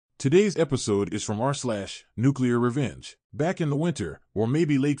Today's episode is from r/NuclearRevenge. Back in the winter, or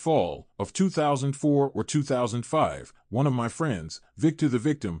maybe late fall, of 2004 or 2005, one of my friends, Victor the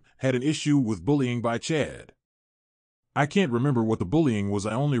victim, had an issue with bullying by Chad. I can't remember what the bullying was,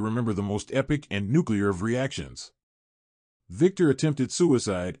 I only remember the most epic and nuclear of reactions. Victor attempted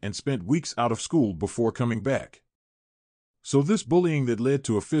suicide and spent weeks out of school before coming back. So this bullying that led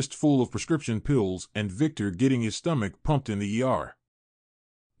to a fistful of prescription pills and Victor getting his stomach pumped in the ER.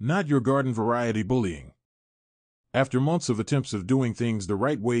 Not your garden variety bullying. After months of attempts of doing things the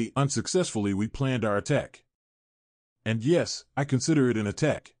right way unsuccessfully, we planned our attack. And yes, I consider it an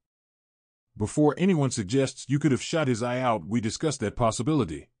attack. Before anyone suggests you could have shot his eye out, we discussed that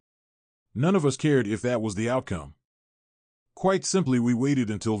possibility. None of us cared if that was the outcome. Quite simply, we waited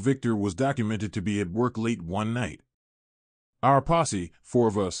until Victor was documented to be at work late one night. Our posse, 4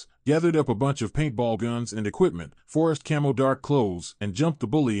 of us, gathered up a bunch of paintball guns and equipment, forest camo dark clothes, and jumped the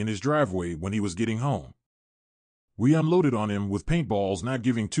bully in his driveway when he was getting home. We unloaded on him with paintballs, not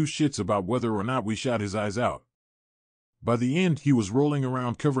giving two shits about whether or not we shot his eyes out. By the end, he was rolling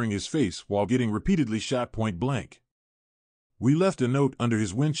around covering his face while getting repeatedly shot point blank. We left a note under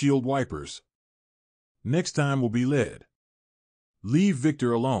his windshield wipers. Next time will be lead. Leave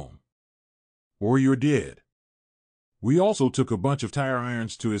Victor alone. Or you're dead. We also took a bunch of tire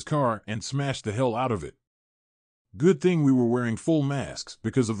irons to his car and smashed the hell out of it. Good thing we were wearing full masks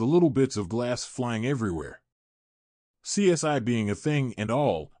because of the little bits of glass flying everywhere. CSI being a thing and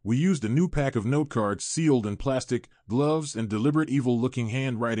all, we used a new pack of note cards sealed in plastic, gloves, and deliberate evil-looking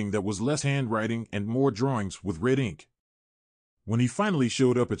handwriting that was less handwriting and more drawings with red ink. When he finally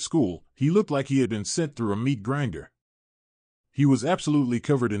showed up at school, he looked like he had been sent through a meat grinder. He was absolutely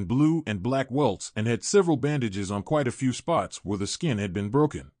covered in blue and black welts and had several bandages on quite a few spots where the skin had been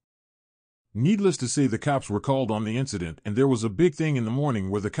broken. Needless to say, the cops were called on the incident, and there was a big thing in the morning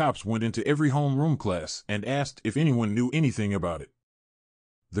where the cops went into every homeroom class and asked if anyone knew anything about it.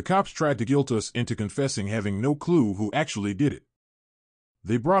 The cops tried to guilt us into confessing having no clue who actually did it.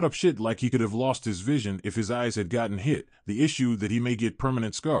 They brought up shit like he could have lost his vision if his eyes had gotten hit, the issue that he may get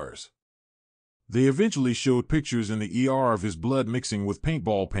permanent scars. They eventually showed pictures in the ER of his blood mixing with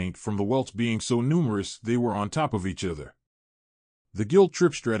paintball paint from the welts being so numerous they were on top of each other. The guilt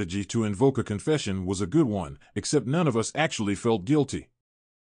trip strategy to invoke a confession was a good one, except none of us actually felt guilty.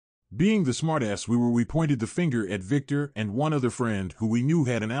 Being the smartass we were, we pointed the finger at Victor and one other friend who we knew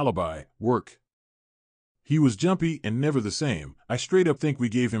had an alibi, work. He was jumpy and never the same. I straight up think we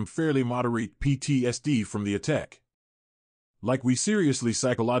gave him fairly moderate PTSD from the attack. Like we seriously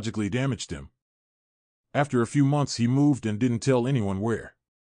psychologically damaged him. After a few months he moved and didn't tell anyone where.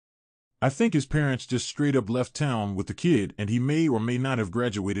 I think his parents just straight up left town with the kid and he may or may not have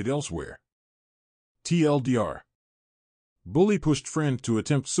graduated elsewhere. TLDR. Bully pushed friend to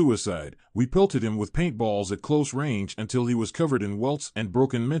attempt suicide. We pelted him with paintballs at close range until he was covered in welts and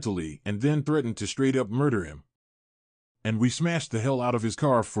broken mentally, and then threatened to straight up murder him. And we smashed the hell out of his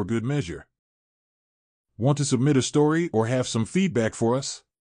car for good measure. Want to submit a story or have some feedback for us?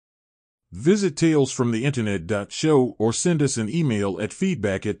 Visit talesfromtheinternet.show or send us an email at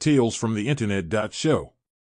feedback@talesfromtheinternet.show.